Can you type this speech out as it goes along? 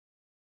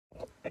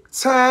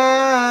Time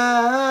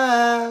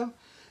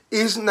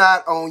is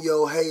not on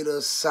your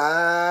hater's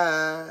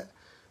side.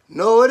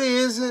 No, it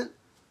isn't.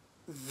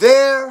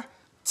 Their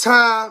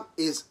time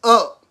is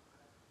up.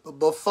 But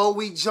before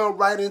we jump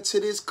right into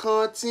this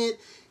content,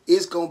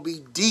 it's going to be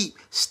deep.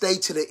 Stay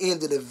to the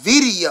end of the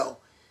video.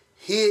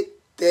 Hit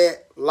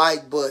that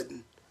like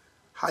button.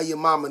 How your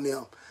mama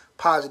now?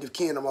 Positive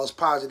Ken, the most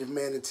positive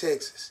man in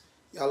Texas.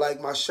 Y'all like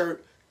my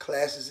shirt?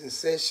 Classes in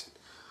session.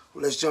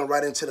 Well, let's jump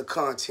right into the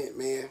content,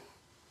 man.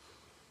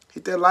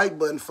 Hit that like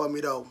button for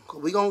me, though.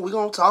 Cause we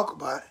gonna talk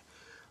about it.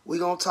 We're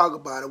going to talk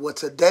about it. Well,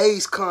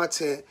 today's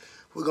content,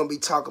 we're going to be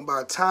talking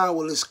about time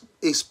will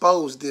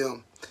expose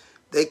them.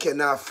 They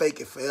cannot fake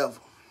it forever.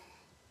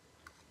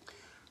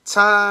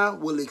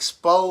 Time will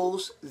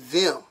expose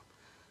them,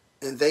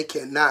 and they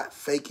cannot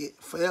fake it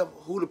forever.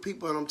 Who the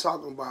people that I'm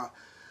talking about?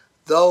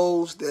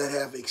 Those that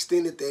have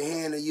extended their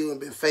hand to you and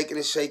been faking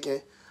and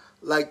shaking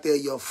like they're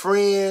your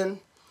friend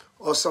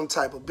or some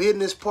type of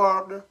business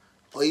partner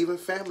or even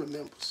family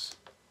members.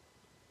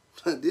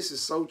 This is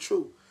so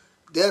true.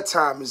 Their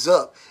time is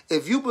up.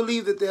 If you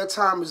believe that their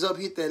time is up,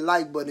 hit that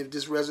like button if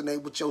this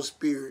resonates with your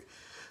spirit.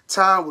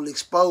 Time will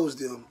expose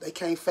them. They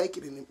can't fake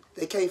it anymore.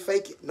 They can't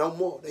fake it no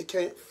more. They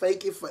can't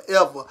fake it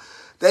forever.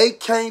 They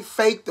can't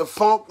fake the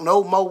funk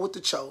no more with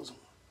the chosen.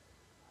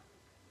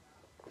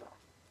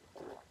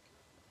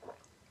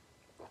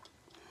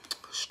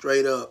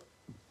 Straight up.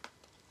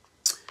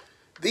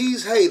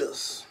 These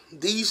haters,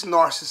 these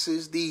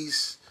narcissists,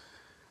 these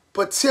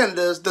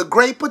pretenders, the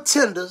great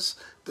pretenders,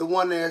 the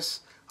one that's,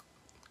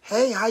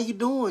 hey, how you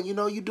doing? You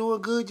know, you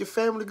doing good? Your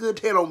family good?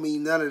 They don't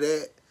mean none of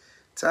that.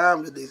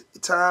 Time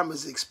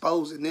is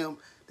exposing them.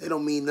 They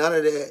don't mean none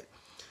of that.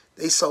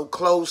 They so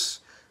close.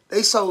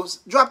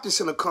 Drop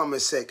this in the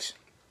comment section.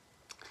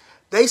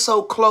 They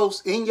so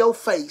close in your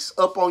face,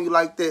 up on you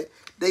like that,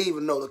 they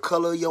even know the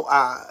color of your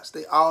eyes.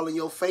 They all in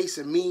your face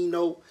and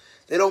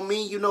they don't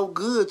mean you no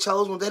good,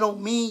 chosen. They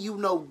don't mean you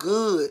no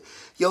good.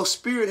 Your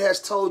spirit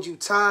has told you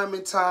time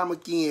and time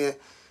again,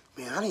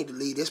 man, I need to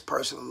leave this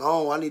person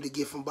alone. I need to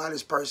get from by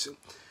this person.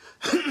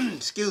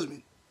 Excuse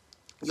me.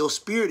 Your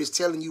spirit is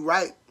telling you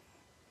right.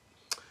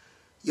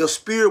 Your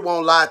spirit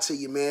won't lie to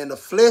you, man. The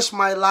flesh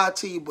might lie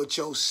to you, but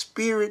your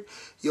spirit,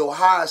 your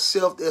higher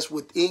self that's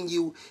within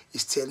you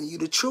is telling you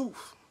the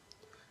truth.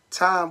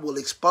 Time will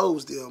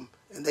expose them,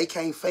 and they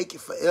can't fake it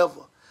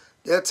forever.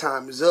 Their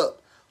time is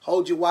up.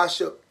 Hold your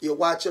watch up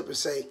and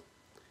say,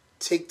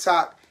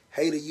 TikTok,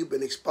 hater, you've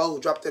been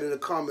exposed. Drop that in the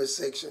comment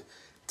section.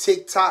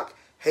 TikTok,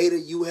 hater,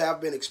 you have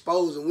been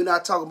exposed. And we're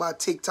not talking about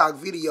TikTok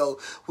video.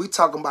 We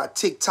talking about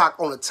TikTok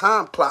on a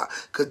time clock.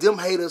 Because them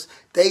haters,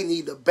 they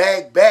need to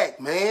bag back,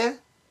 man.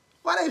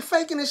 Why they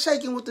faking and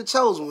shaking with the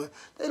chosen one?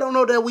 They don't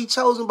know that we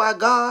chosen by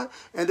God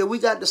and that we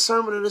got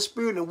discernment of the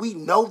Spirit and we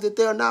know that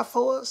they're not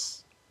for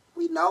us.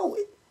 We know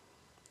it.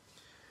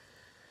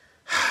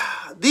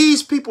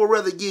 These people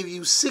rather give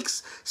you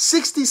 60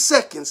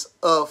 seconds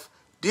of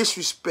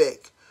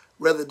disrespect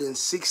rather than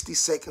 60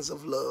 seconds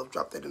of love.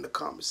 Drop that in the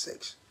comment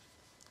section.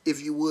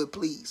 If you would,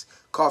 please.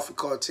 Coffee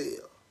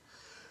Cartel.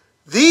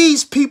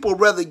 These people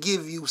rather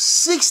give you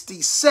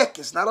 60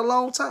 seconds, not a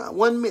long time,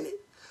 1 minute,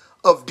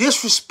 of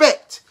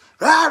disrespect.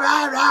 Rah,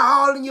 rah, rah,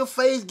 all in your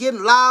face,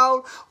 getting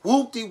loud,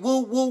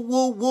 whoop-de-whoop, whoop,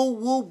 whoop, whoop,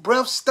 whoop,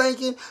 breath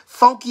stinking,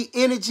 funky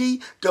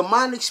energy,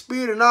 demonic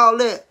spirit and all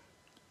that.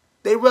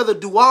 They rather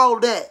do all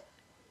that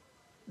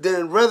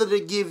than rather to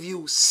give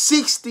you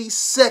 60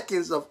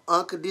 seconds of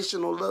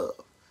unconditional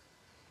love.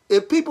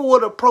 If people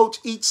would approach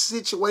each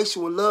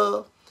situation with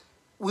love,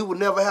 we would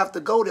never have to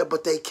go there,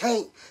 but they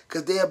can't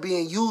because they're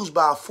being used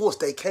by a force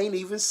they can't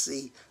even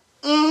see.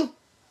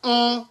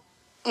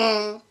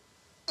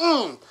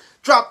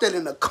 Drop that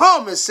in the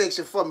comment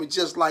section for me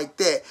just like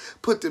that.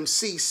 Put them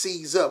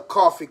CCs up,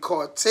 Coffee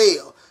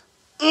Cartel.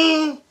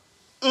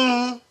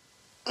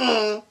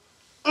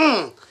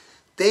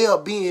 They are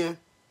being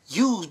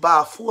used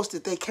by a force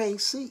that they can't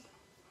see.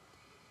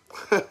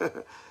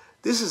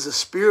 This is a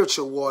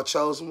spiritual war,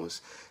 chosen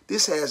ones.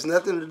 This has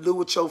nothing to do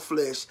with your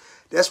flesh.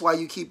 That's why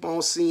you keep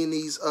on seeing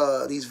these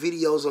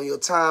videos on your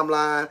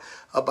timeline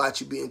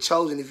about you being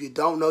chosen. If you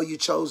don't know you're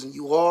chosen,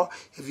 you are.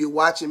 If you're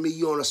watching me,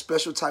 you're on a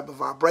special type of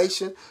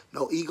vibration.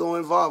 No ego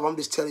involved. I'm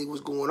just telling you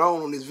what's going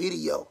on this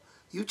video.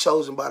 You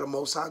chosen by the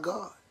Most High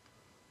God.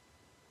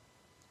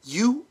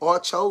 You are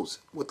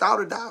chosen,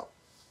 without a doubt.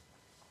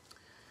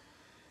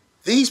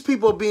 These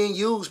people are being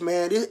used,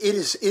 man.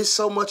 It's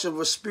so much of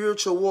a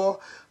spiritual war.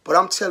 But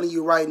I'm telling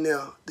you right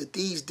now that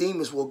these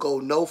demons will go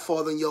no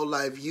further in your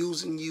life,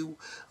 using you,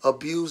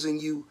 abusing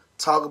you,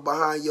 talking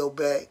behind your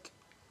back,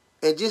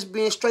 and just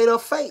being straight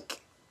up fake.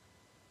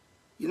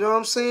 You know what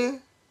I'm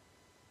saying?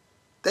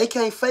 They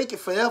can't fake it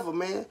forever,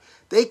 man.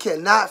 They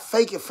cannot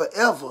fake it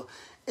forever.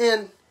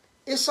 And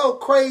it's so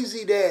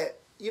crazy that,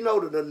 you know,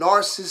 the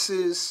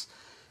narcissists,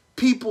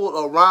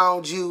 people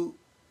around you,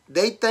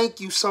 they think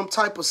you some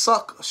type of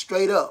sucker,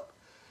 straight up.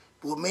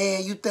 Well,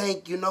 man, you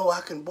think, you know,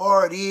 I can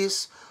borrow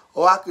this,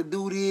 or I could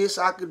do this,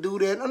 I could do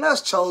that. And that's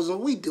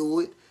chosen. We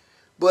do it.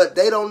 But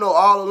they don't know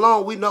all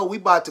along. We know we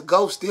about to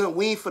ghost them.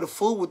 We ain't for the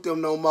fool with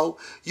them no more.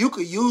 You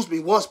could use me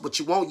once, but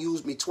you won't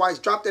use me twice.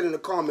 Drop that in the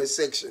comment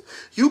section.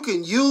 You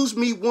can use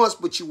me once,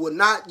 but you will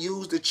not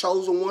use the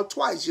chosen one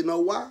twice. You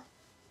know why?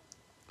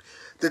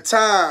 The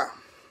time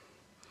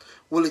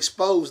will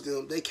expose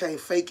them. They can't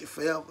fake it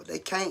forever. They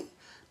can't.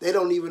 They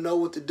don't even know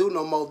what to do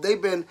no more.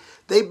 They've been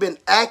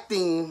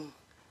acting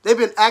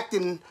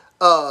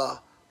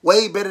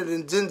way better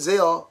than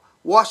Denzel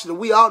Washington.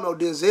 We all know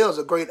Denzel's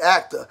a great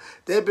actor.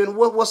 They've been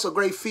what's a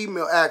great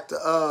female actor?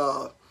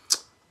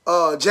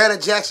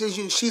 Janet Jackson.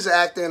 She's an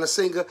actor and a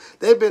singer.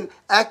 They've been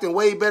acting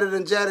way better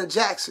than Janet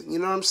Jackson. You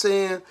know what I'm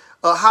saying?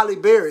 Halle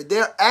Berry.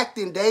 Their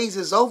acting days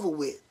is over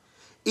with.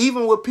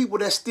 Even with people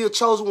that's still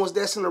chosen ones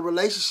that's in a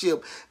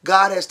relationship,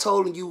 God has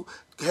told you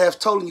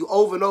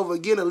over and over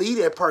again to leave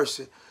that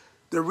person.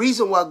 The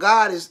reason why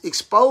God is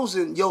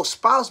exposing your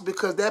spouse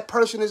because that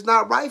person is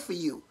not right for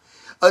you.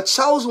 A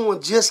chosen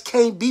one just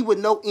can't be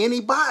with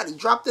anybody.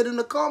 Drop that in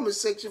the comment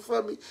section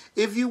for me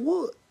if you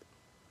would.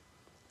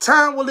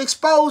 Time will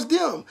expose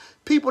them.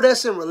 People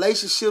that's in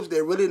relationships,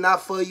 they're really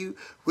not for you,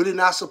 really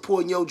not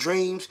supporting your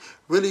dreams,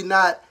 really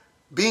not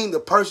being the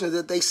person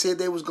that they said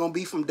they was going to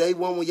be from day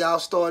one when y'all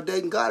started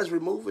dating. God is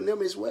removing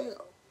them as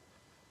well.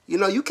 You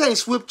know, you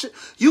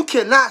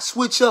cannot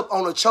switch up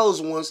on the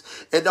chosen ones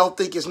and don't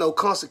think there's no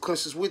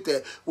consequences with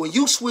that. When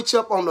you switch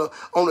up on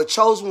the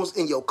chosen ones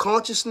in your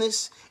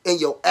consciousness, in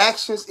your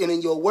actions, and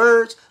in your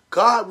words,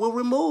 God will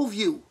remove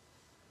you.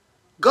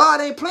 God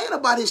ain't playing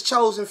about his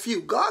chosen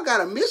few. God got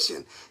a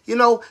mission. You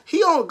know,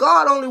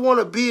 God only want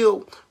to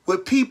build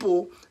with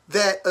people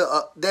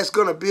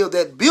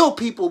that build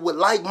people with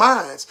like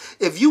minds.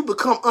 If you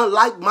become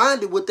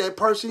unlike-minded with that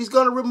person, he's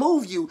going to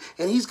remove you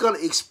and he's going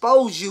to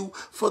expose you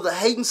for the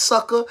hating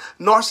sucker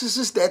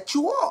narcissist that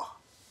you are.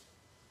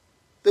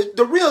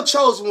 The real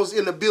chosen ones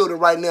in the building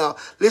right now,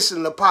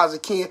 listening to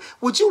Positive Ken.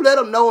 Would you let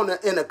them know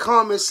in the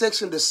comment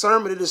section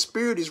discernment of the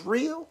spirit is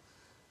real?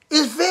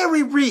 It's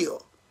very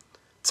real.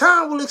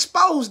 Time will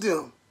expose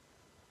them.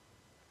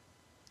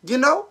 You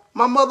know,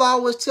 my mother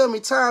always tell me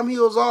time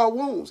heals all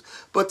wounds.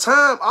 But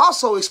time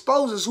also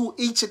exposes who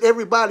each and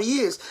everybody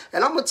is.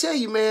 And I'm going to tell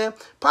you, man,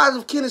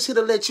 Positive Ken is here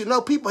to let you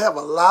know people have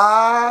a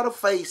lot of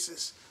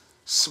faces.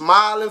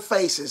 Smiling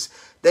faces.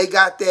 They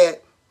got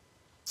that,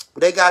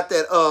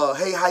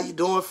 hey, how you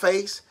doing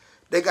face.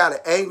 They got an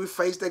angry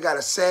face. They got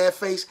a sad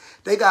face.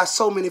 They got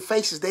so many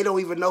faces, they don't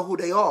even know who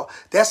they are.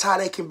 That's how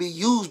they can be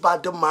used by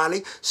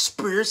demonic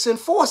spirits and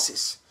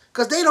forces.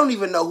 Because they don't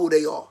even know who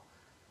they are.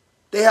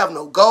 They have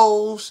no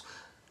goals.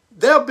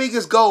 Their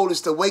biggest goal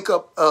is to wake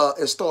up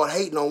and start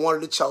hating on one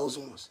of the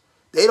chosen ones.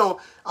 They don't,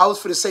 I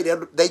was finna say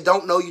that they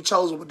don't know you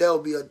chosen, but that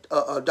would be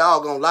a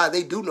doggone lie.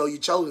 They do know you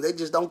chosen. They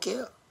just don't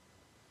care.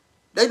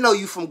 They know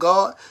you from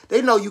God.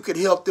 They know you could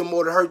help them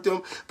more than hurt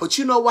them. But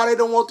you know why they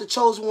don't want the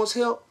chosen ones'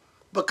 help?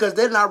 Because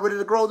they're not ready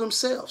to grow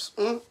themselves.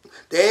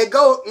 There you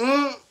go.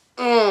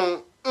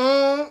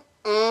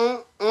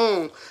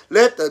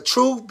 Let the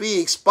truth be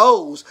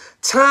exposed.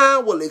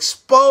 Time will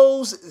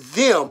expose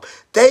them.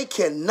 They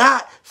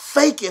cannot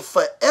fake it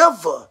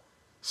forever.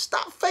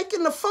 Stop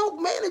faking the folk,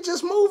 man, and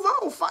just move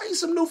on. Find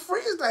some new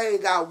friends to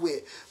hang out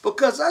with.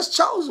 Because us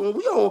chosen,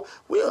 we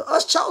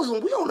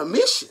on a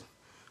mission.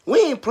 We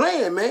ain't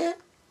playing, man.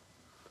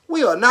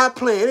 We are not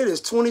playing. It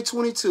is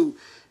 2022.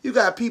 You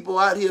got people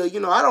out here, you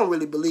know, I don't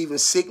really believe in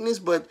sickness,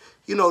 but,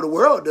 you know, the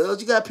world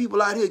does. You got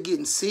people out here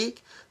getting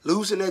sick,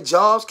 losing their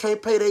jobs,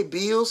 can't pay their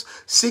bills,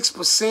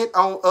 6%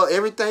 on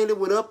everything that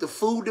went up, the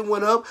food that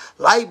went up,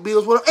 light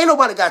bills went up. Ain't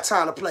nobody got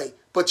time to play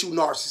but you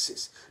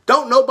narcissists.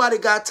 Don't nobody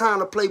got time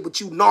to play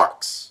but you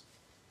narcs.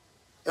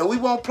 And we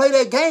won't play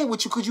that game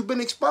with you because you've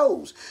been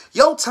exposed.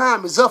 Your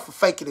time is up for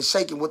faking and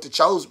shaking with the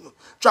chosen one.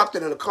 Drop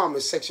that in the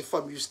comment section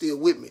for me if you're still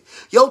with me.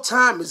 Your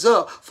time is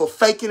up for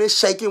faking and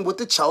shaking with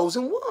the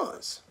chosen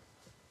ones.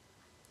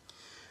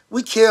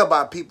 We care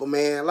about people,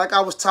 man. Like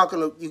I was talking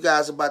to you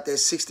guys about that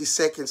 60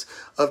 seconds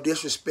of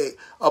disrespect.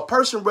 A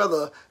person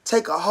rather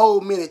take a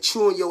whole minute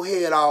chewing your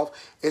head off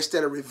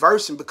instead of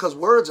reversing, because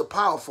words are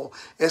powerful.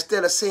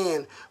 Instead of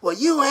saying, well,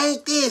 you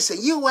ain't this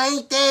and you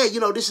ain't that. You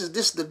know, this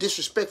is the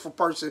disrespectful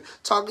person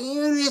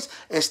talking this.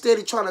 Instead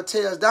of trying to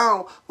tear us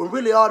down, when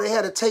really all they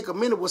had to take a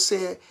minute was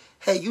saying,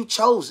 hey, you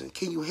chosen.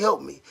 Can you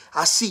help me?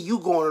 I see you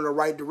going in the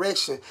right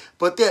direction.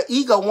 But their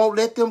ego won't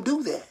let them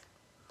do that.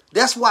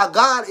 That's why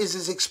God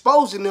is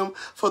exposing them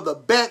for the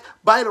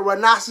backbiter,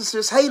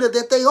 rhinoceros hater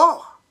that they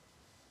are.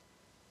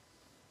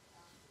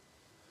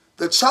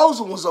 The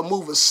chosen ones are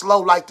moving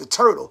slow like the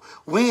turtle.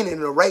 We ain't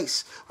in a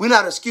race. We're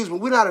not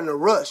in a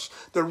rush.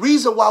 The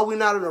reason why we're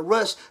not in a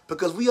rush,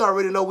 because we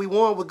already know we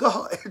won with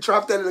God.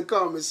 Drop that in the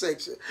comment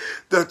section.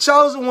 The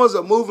chosen ones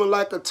are moving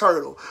like a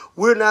turtle.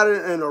 We're not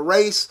in a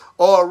race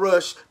or a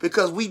rush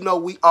because we know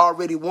we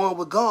already won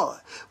with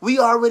God. We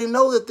already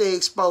know that they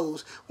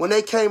exposed when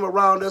they came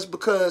around us,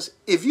 because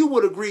if you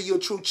would agree you're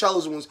true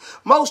chosen ones,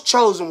 most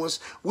chosen ones,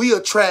 we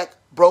attract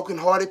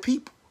broken-hearted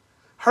people.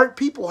 Hurt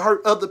people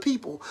hurt other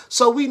people.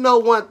 So we know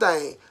one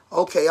thing.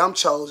 Okay, I'm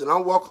chosen.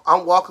 I'm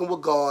walking with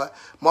God.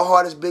 My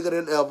heart is bigger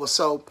than ever.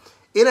 So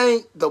It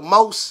ain't the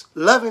most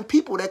loving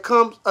people that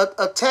come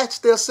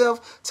attach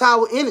themselves to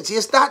our energy.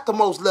 It's not the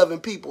most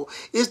loving people.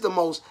 It's the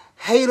most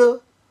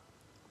hater,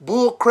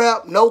 bull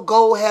crap, no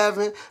goal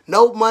having,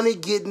 no money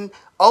getting,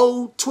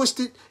 old,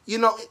 twisted. You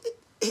know,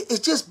 it's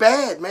just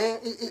bad, man.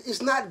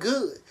 It's not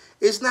good.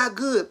 It's not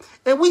good.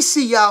 And we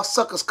see y'all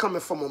suckers coming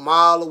from a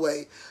mile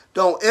away.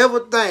 Don't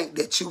ever think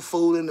that you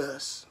fooling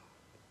us.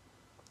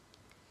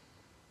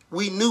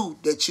 We knew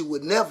that you were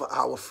never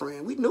our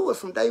friend. We knew it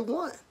from day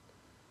one.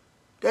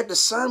 That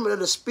discernment of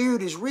the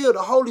Spirit is real.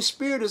 The Holy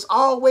Spirit is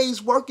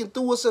always working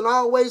through us and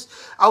always,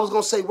 I was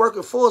going to say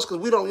working for us because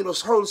we don't, the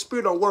Holy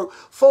Spirit don't work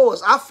for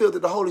us. I feel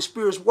that the Holy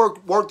Spirit's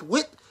worked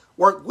with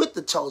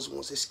the chosen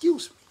ones.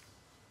 Excuse me.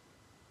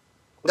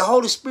 The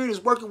Holy Spirit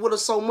is working with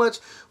us so much.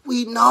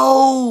 We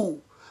know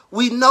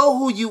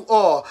who you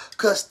are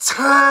because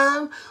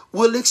time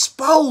will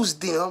expose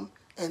them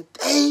and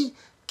they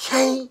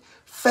can't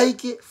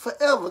fake it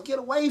forever. Get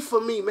away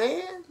from me,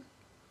 man.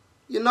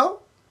 You know?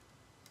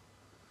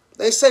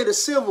 They say the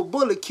silver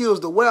bullet kills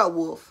the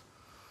werewolf.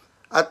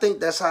 I think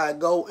that's how it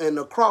go, and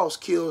the cross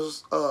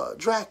kills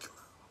Dracula.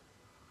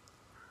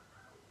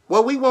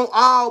 Well, we want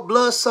all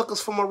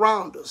bloodsuckers from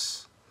around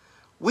us.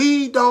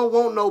 We don't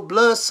want no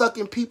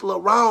blood-sucking people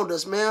around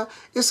us, man.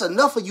 It's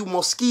enough of you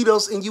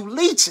mosquitoes and you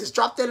leeches.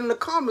 Drop that in the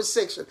comment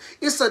section.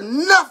 It's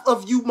enough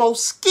of you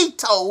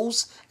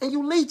mosquitoes and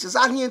you leeches.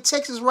 Out here in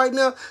Texas right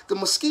now, the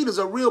mosquitoes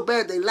are real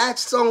bad. They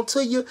latch on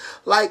to you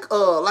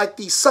like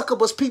these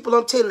succubus people.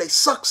 I'm telling you, they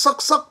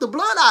suck the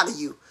blood out of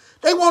you.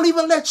 They won't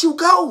even let you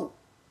go.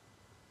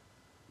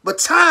 But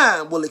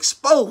time will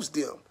expose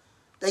them.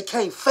 They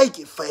can't fake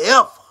it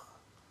forever.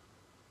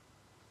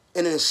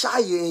 And in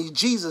Shia, in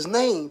Jesus'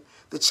 name,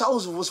 the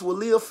chosen ones will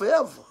live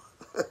forever.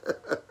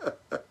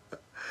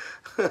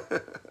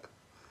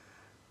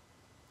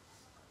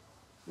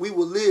 We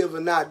will live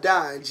and not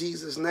die in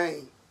Jesus'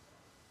 name.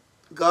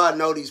 God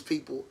know these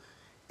people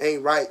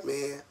ain't right,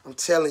 man. I'm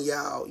telling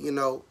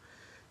y'all,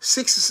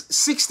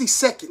 60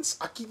 seconds.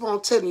 I keep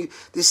on telling you,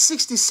 this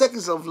 60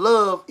 seconds of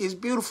love is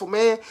beautiful,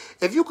 man.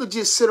 If you could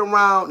just sit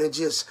around and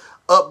just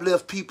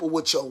uplift people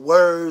with your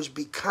words,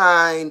 be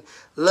kind,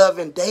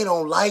 loving. They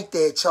don't like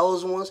that,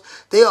 chosen ones.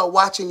 They are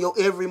watching your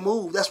every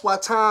move. That's why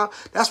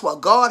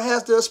God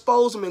has to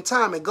expose them in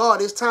time. And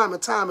God is time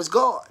and time is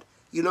God.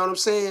 You know what I'm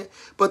saying?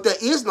 But there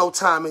is no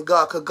time in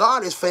God because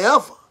God is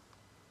forever.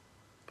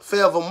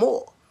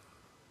 Forevermore.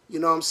 You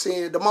know what I'm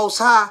saying? The Most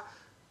High,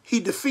 He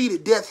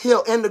defeated death,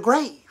 hell, and the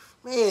grave.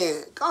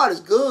 Man, God is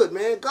good,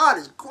 man. God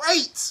is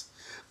great.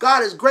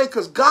 God is great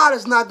because God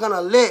is not going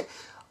to let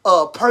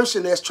a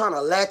person that's trying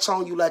to latch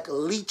on you like a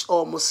leech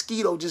or a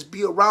mosquito just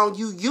be around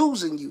you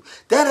using you.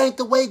 That ain't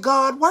the way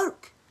God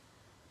work.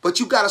 But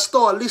you got to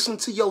start listening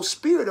to your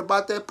spirit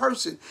about that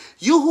person.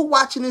 You who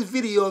watching this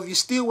video, if you're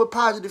still with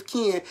Positive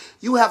Ken,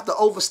 you have to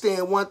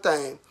understand one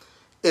thing.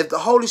 If the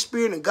Holy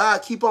Spirit and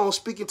God keep on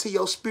speaking to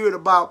your spirit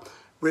about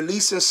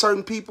releasing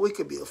certain people, it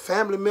could be a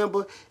family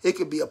member, it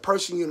could be a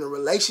person you're in a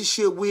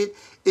relationship with,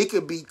 it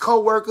could be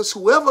co-workers,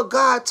 whoever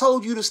God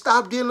told you to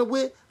stop dealing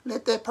with,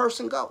 let that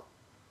person go.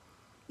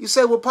 You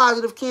say, well,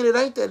 Positive Ken, it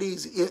ain't that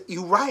easy.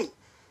 You're right.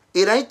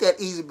 It ain't that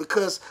easy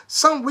because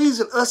some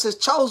reason us as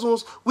chosen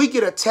ones, we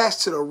get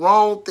attached to the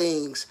wrong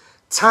things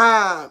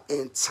time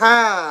and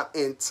time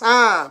and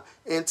time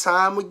and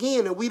time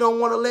again, and we don't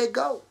want to let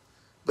go.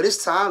 But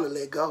it's time to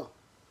let go.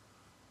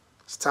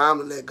 It's time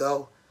to let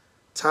go.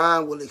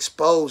 Time will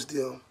expose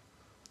them.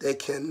 They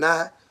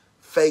cannot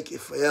fake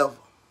it forever.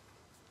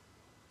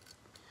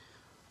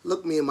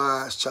 Look me in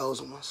my eyes,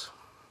 chosen ones.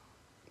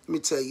 Let me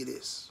tell you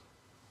this.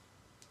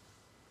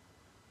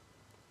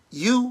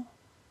 You,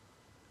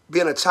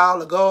 being a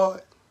child of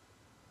God,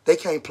 they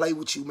can't play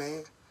with you,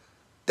 man.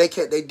 They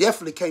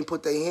definitely can't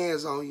put their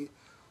hands on you.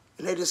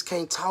 And they just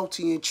can't talk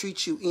to you and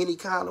treat you any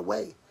kind of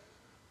way.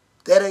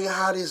 That ain't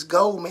how this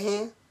go,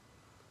 man.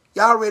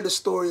 Y'all read the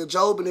story of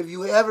Job, and if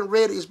you haven't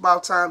read it, it's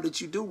about time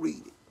that you do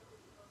read it.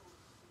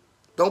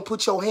 Don't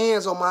put your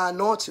hands on my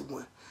anointed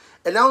one.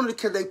 And not only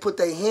can they put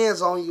their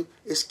hands on you,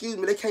 excuse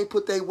me, they can't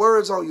put their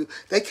words on you.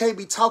 They can't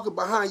be talking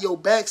behind your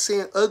back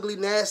saying ugly,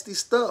 nasty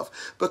stuff.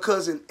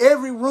 Because in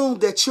every room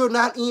that you're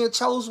not in,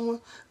 chosen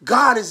one,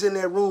 God is in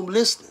that room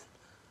listening.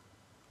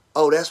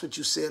 Oh, that's what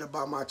you said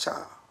about my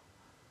child.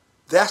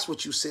 That's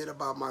what you said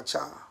about my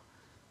child.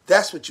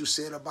 That's what you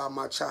said about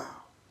my child.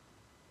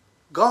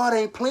 God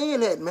ain't playing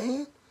that,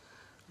 man.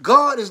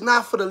 God is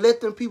not for to let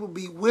them people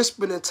be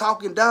whispering and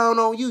talking down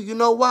on you. You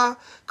know why?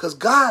 Because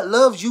God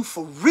loves you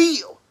for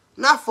real.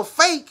 Not for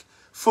fake,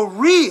 for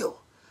real.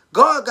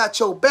 God got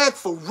your back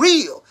for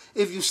real.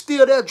 If you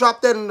still there,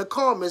 drop that in the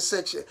comment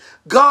section.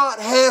 God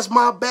has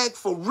my back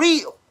for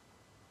real,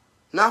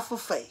 not for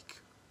fake.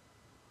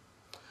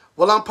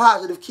 Well, I'm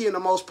Positive Ken, the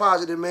most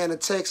positive man in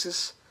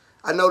Texas.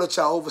 I know that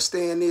y'all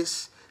overstand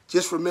this.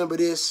 Just remember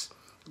this.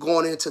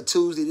 Going into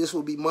Tuesday, this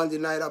will be Monday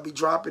night. I'll be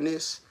dropping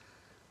this.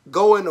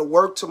 Going to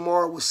work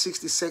tomorrow with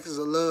 60 seconds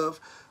of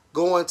love.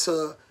 Going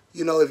to,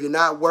 if you're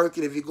not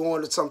working, if you're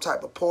going to some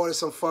type of party,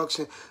 some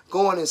function,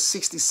 going in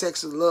 60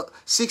 seconds of love,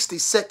 60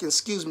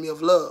 seconds,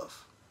 of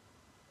love.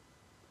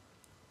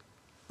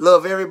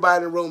 Love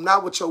everybody in the room,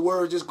 not with your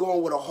words, just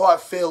going with a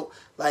heartfelt,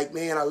 like,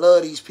 man, I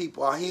love these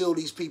people. I heal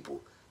these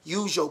people.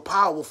 Use your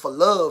power for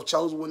love,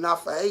 Chosen One,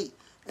 not for hate.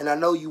 And I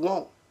know you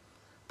won't.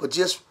 But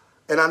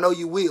and I know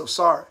you will,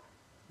 sorry.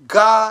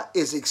 God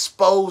is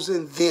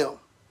exposing them.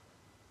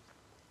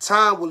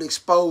 Time will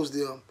expose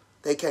them.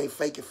 They can't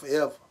fake it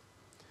forever.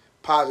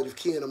 Positive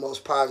Ken, the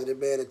most positive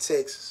man in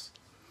Texas.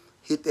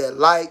 Hit that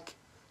like,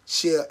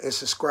 share, and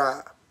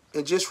subscribe.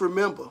 And just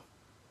remember,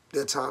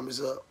 their time is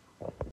up.